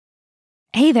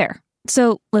Hey there.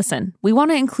 So, listen, we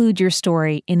want to include your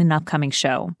story in an upcoming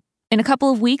show. In a couple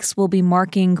of weeks, we'll be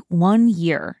marking 1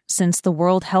 year since the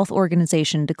World Health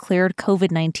Organization declared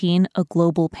COVID-19 a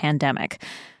global pandemic.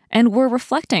 And we're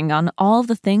reflecting on all of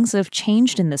the things that have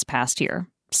changed in this past year.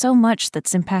 So much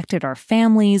that's impacted our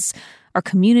families, our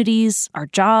communities, our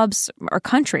jobs, our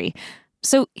country.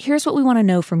 So here's what we want to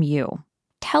know from you.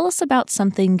 Tell us about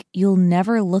something you'll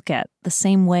never look at the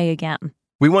same way again.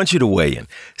 We want you to weigh in.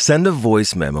 Send a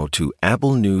voice memo to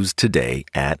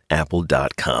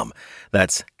applenewstoday@apple.com.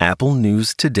 That's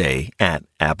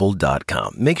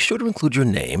applenewstoday@apple.com. Make sure to include your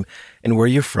name and where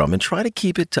you're from and try to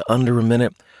keep it to under a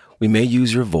minute. We may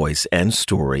use your voice and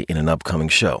story in an upcoming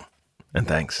show. And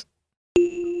thanks.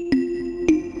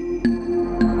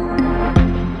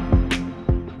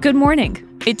 Good morning.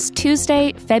 It's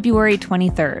Tuesday, February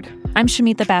 23rd. I'm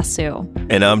Shamita Basu.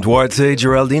 And I'm Duarte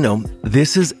Geraldino.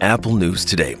 This is Apple News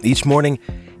Today. Each morning,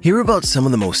 hear about some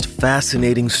of the most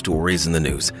fascinating stories in the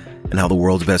news and how the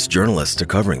world's best journalists are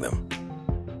covering them.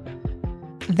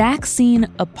 Vaccine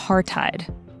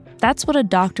apartheid. That's what a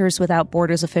Doctors Without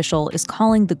Borders official is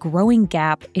calling the growing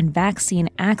gap in vaccine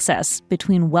access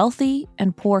between wealthy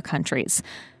and poor countries.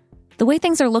 The way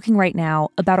things are looking right now,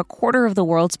 about a quarter of the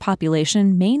world's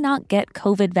population may not get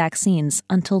COVID vaccines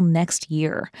until next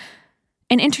year.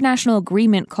 An international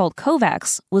agreement called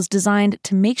COVAX was designed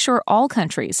to make sure all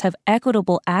countries have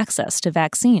equitable access to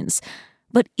vaccines.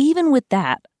 But even with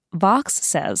that, Vox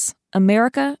says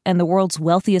America and the world's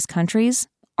wealthiest countries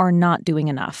are not doing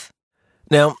enough.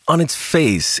 Now, on its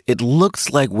face, it looks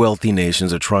like wealthy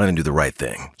nations are trying to do the right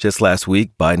thing. Just last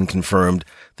week, Biden confirmed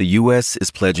the U.S.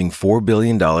 is pledging $4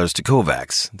 billion to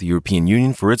COVAX. The European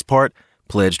Union, for its part,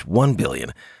 pledged $1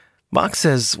 billion. Vox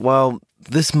says, while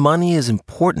this money is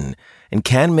important and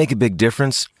can make a big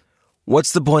difference,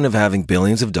 what's the point of having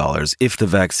billions of dollars if the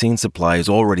vaccine supply is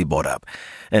already bought up?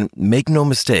 And make no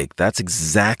mistake, that's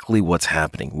exactly what's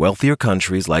happening. Wealthier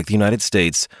countries like the United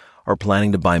States are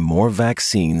planning to buy more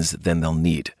vaccines than they'll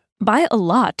need. By a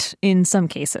lot, in some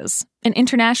cases. An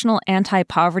international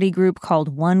anti-poverty group called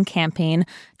One Campaign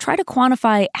tried to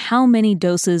quantify how many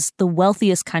doses the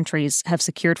wealthiest countries have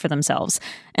secured for themselves.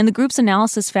 And the group's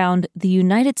analysis found the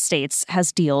United States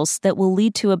has deals that will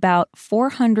lead to about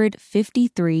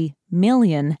 453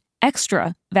 million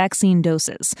extra vaccine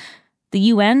doses. The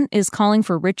UN is calling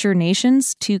for richer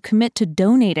nations to commit to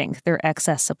donating their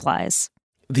excess supplies.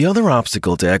 The other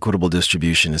obstacle to equitable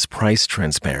distribution is price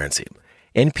transparency.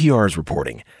 NPR is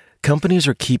reporting companies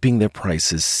are keeping their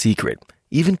prices secret.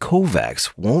 Even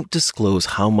COVAX won't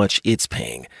disclose how much it's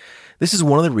paying. This is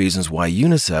one of the reasons why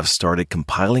UNICEF started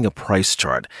compiling a price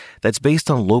chart that's based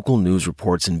on local news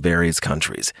reports in various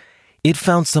countries. It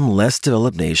found some less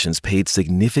developed nations paid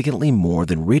significantly more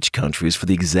than rich countries for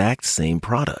the exact same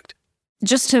product.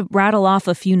 Just to rattle off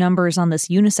a few numbers on this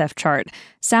UNICEF chart,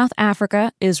 South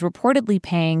Africa is reportedly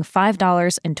paying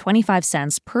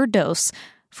 $5.25 per dose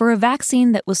for a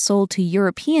vaccine that was sold to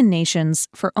European nations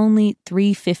for only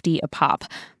 $3.50 a pop.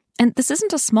 And this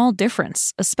isn't a small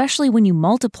difference, especially when you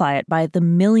multiply it by the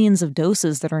millions of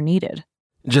doses that are needed.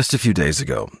 Just a few days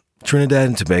ago, Trinidad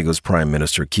and Tobago's Prime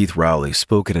Minister Keith Rowley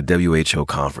spoke at a WHO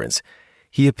conference.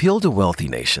 He appealed to wealthy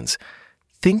nations.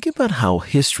 Think about how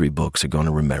history books are going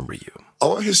to remember you.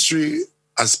 Our history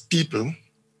as people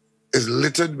is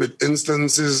littered with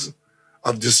instances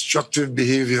of destructive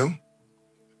behavior,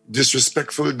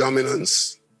 disrespectful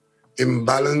dominance,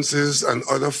 imbalances, and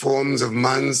other forms of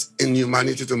man's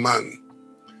inhumanity to man.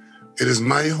 It is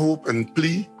my hope and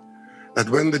plea that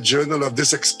when the journal of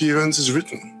this experience is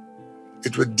written,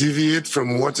 it would deviate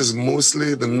from what is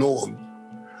mostly the norm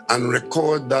and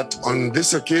record that on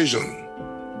this occasion,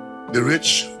 the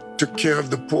rich took care of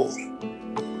the poor.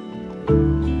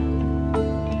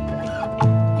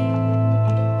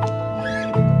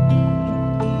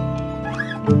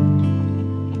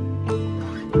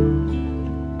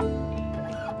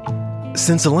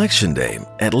 Since Election Day,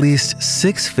 at least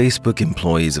 6 Facebook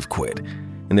employees have quit.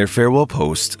 In their farewell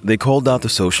post, they called out the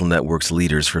social network's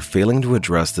leaders for failing to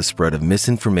address the spread of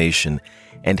misinformation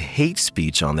and hate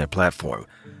speech on their platform.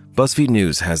 BuzzFeed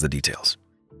News has the details.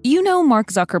 You know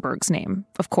Mark Zuckerberg's name,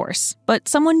 of course, but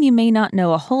someone you may not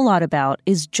know a whole lot about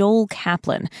is Joel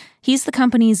Kaplan. He's the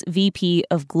company's VP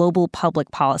of Global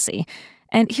Public Policy.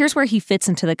 And here's where he fits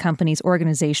into the company's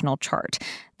organizational chart.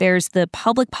 There's the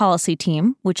public policy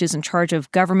team, which is in charge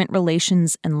of government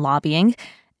relations and lobbying.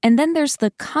 And then there's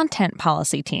the content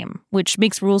policy team, which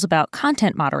makes rules about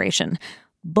content moderation.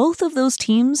 Both of those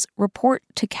teams report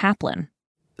to Kaplan.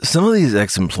 Some of these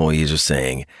ex-employees are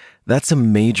saying that's a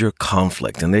major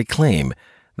conflict, and they claim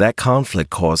That conflict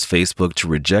caused Facebook to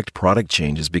reject product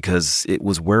changes because it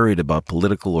was worried about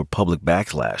political or public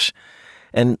backlash.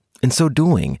 And in so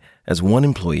doing, as one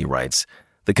employee writes,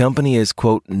 the company is,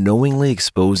 quote, knowingly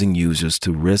exposing users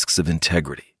to risks of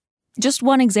integrity. Just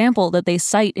one example that they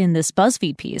cite in this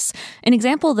BuzzFeed piece, an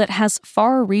example that has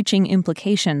far-reaching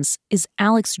implications, is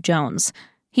Alex Jones.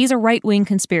 He's a right-wing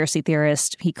conspiracy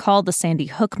theorist. He called the Sandy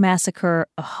Hook massacre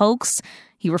a hoax.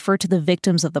 He referred to the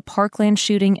victims of the Parkland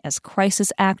shooting as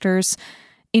crisis actors.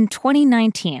 In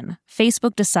 2019,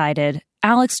 Facebook decided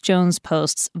Alex Jones'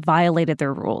 posts violated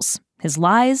their rules. His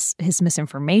lies, his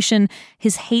misinformation,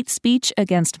 his hate speech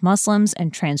against Muslims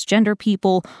and transgender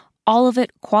people, all of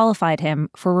it qualified him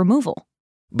for removal.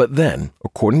 But then,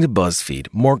 according to BuzzFeed,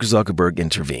 Mark Zuckerberg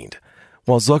intervened.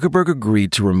 While Zuckerberg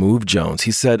agreed to remove Jones,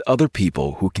 he said other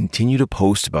people who continue to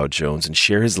post about Jones and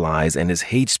share his lies and his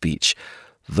hate speech,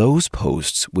 those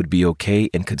posts would be okay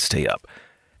and could stay up.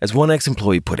 As one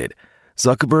ex-employee put it,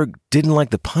 Zuckerberg didn't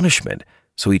like the punishment,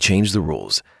 so he changed the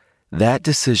rules. That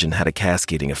decision had a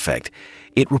cascading effect.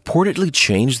 It reportedly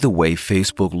changed the way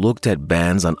Facebook looked at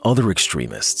bans on other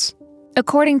extremists.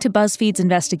 According to BuzzFeed's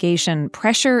investigation,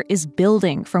 pressure is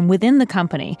building from within the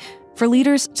company for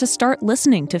leaders to start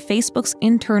listening to Facebook's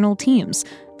internal teams,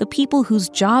 the people whose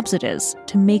jobs it is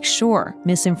to make sure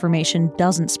misinformation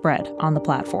doesn't spread on the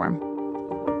platform.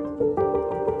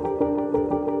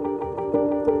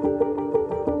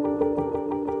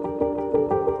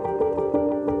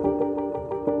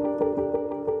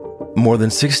 More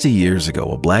than 60 years ago,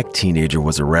 a black teenager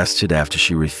was arrested after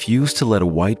she refused to let a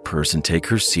white person take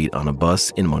her seat on a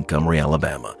bus in Montgomery,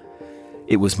 Alabama.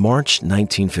 It was March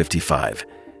 1955,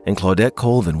 and Claudette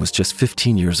Colvin was just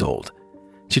 15 years old.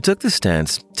 She took this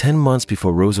stance 10 months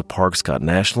before Rosa Parks got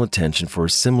national attention for a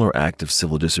similar act of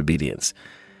civil disobedience.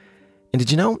 And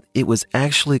did you know it was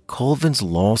actually Colvin's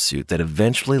lawsuit that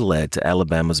eventually led to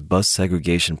Alabama's bus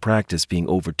segregation practice being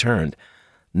overturned,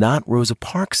 not Rosa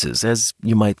Parks's, as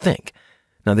you might think.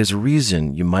 Now, there's a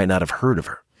reason you might not have heard of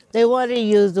her. They wanted to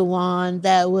use the one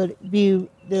that would be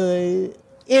the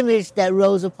image that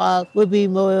Rosa Parks would be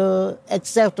more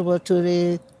acceptable to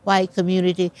the white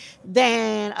community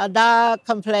than a dark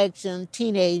complexion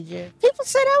teenager. People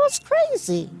said I was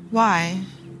crazy. Why?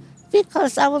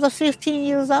 Because I was 15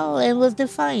 years old and was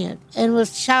defiant and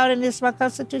was shouting it's my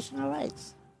constitutional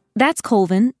rights. That's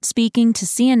Colvin speaking to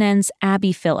CNN's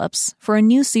Abby Phillips for a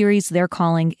new series they're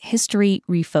calling History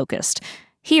Refocused.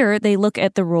 Here, they look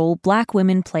at the role black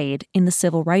women played in the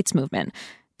civil rights movement.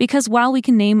 Because while we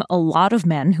can name a lot of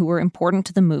men who were important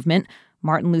to the movement,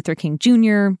 Martin Luther King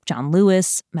Jr., John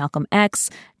Lewis, Malcolm X,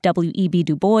 W.E.B.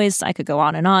 Du Bois, I could go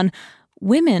on,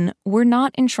 women were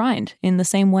not enshrined in the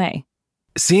same way.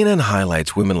 CNN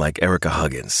highlights women like Erica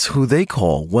Huggins, who they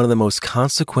call one of the most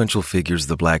consequential figures of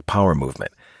the Black Power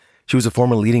movement. She was a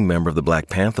former leading member of the Black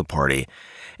Panther Party,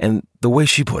 and the way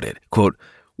she put it, quote,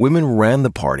 women ran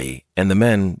the party and the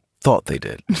men thought they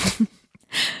did.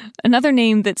 Another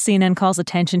name that CNN calls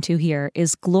attention to here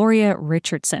is Gloria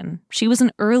Richardson. She was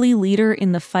an early leader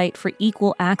in the fight for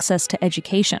equal access to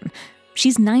education.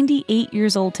 She's 98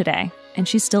 years old today, and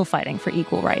she's still fighting for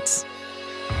equal rights.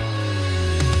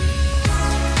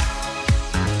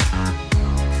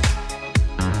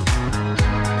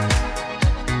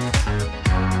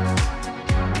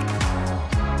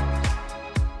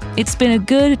 It's been a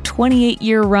good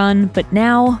 28-year run, but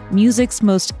now music's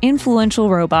most influential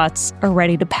robots are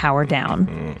ready to power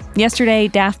down. Yesterday,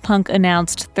 Daft Punk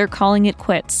announced they're calling it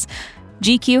quits.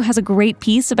 GQ has a great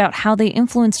piece about how they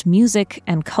influenced music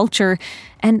and culture,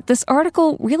 and this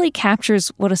article really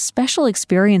captures what a special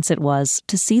experience it was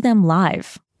to see them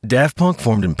live. Daft Punk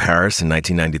formed in Paris in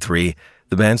 1993.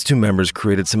 The band's two members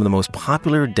created some of the most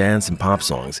popular dance and pop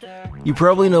songs. You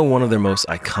probably know one of their most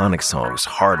iconic songs,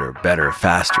 Harder, Better,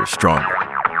 Faster, Stronger.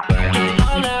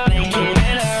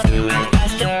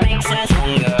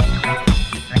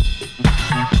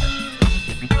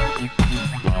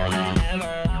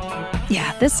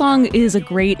 Yeah, this song is a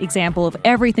great example of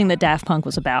everything that Daft Punk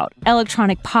was about.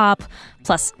 Electronic pop,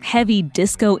 plus heavy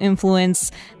disco influence,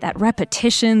 that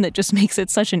repetition that just makes it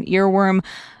such an earworm.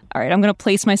 All right, I'm going to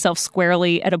place myself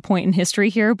squarely at a point in history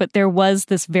here, but there was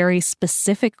this very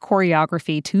specific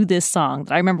choreography to this song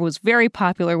that I remember was very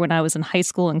popular when I was in high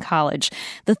school and college.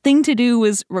 The thing to do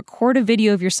was record a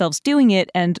video of yourselves doing it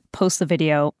and post the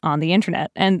video on the internet.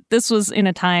 And this was in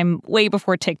a time way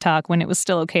before TikTok when it was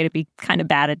still okay to be kind of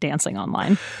bad at dancing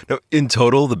online. Now, in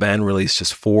total, the band released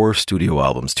just 4 studio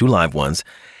albums, 2 live ones,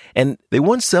 and they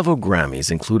won several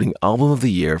Grammys, including Album of the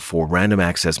Year for Random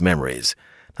Access Memories.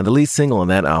 Now, the lead single on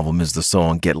that album is the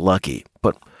song Get Lucky,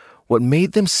 but what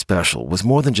made them special was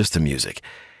more than just the music.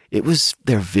 It was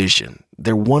their vision,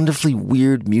 their wonderfully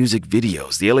weird music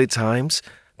videos. The LA Times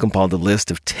compiled a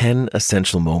list of 10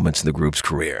 essential moments in the group's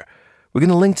career. We're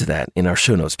going to link to that in our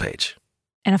show notes page.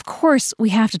 And of course, we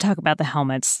have to talk about the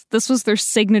helmets. This was their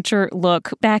signature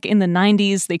look. Back in the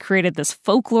 90s, they created this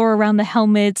folklore around the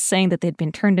helmets, saying that they'd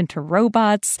been turned into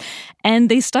robots. And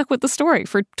they stuck with the story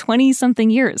for 20-something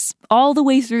years, all the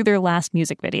way through their last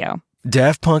music video.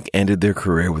 Daft Punk ended their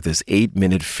career with this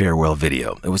 8-minute farewell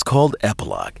video. It was called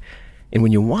Epilogue. And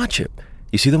when you watch it,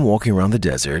 you see them walking around the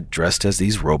desert dressed as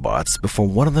these robots before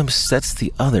one of them sets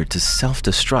the other to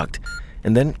self-destruct.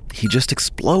 And then he just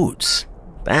explodes.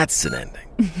 That's an ending.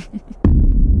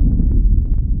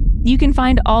 You can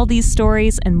find all these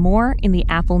stories and more in the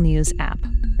Apple News app.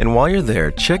 And while you're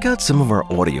there, check out some of our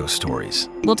audio stories.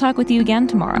 We'll talk with you again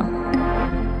tomorrow.